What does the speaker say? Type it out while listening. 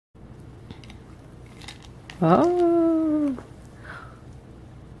Oh.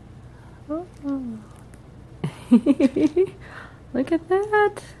 Oh. Look at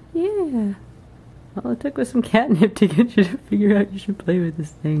that. Yeah. All it took was some catnip to get you to figure out you should play with this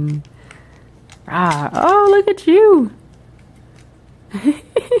thing. Ah. Oh, look at you.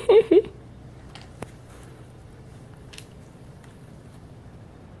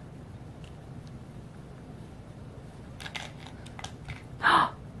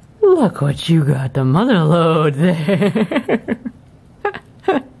 Look what you got, the mother load there.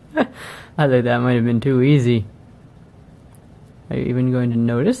 I think that might have been too easy. Are you even going to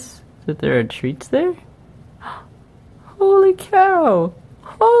notice that there are treats there? Holy cow!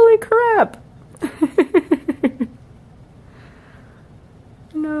 Holy crap!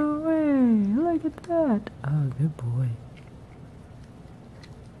 No way! Look at that! Oh, good boy.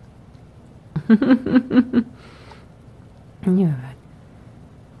 You had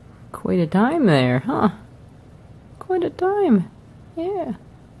quite a time there, huh? Quite a time. Yeah.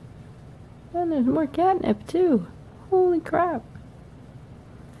 And there's more catnip too. Holy crap.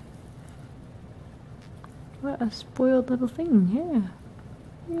 What a spoiled little thing, yeah.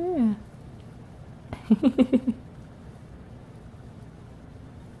 Yeah.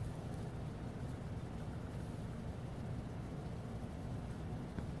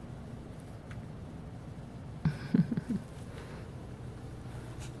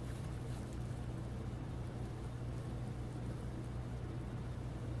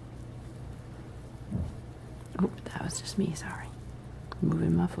 Oh, that was just me, sorry.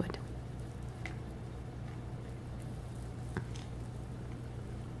 Moving my foot.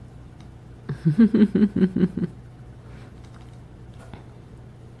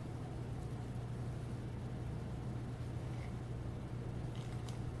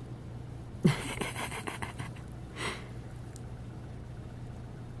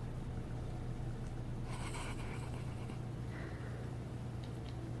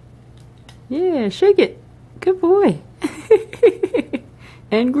 Yeah, shake it. Good boy.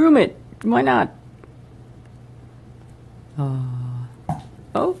 And groom it. Why not? Oh.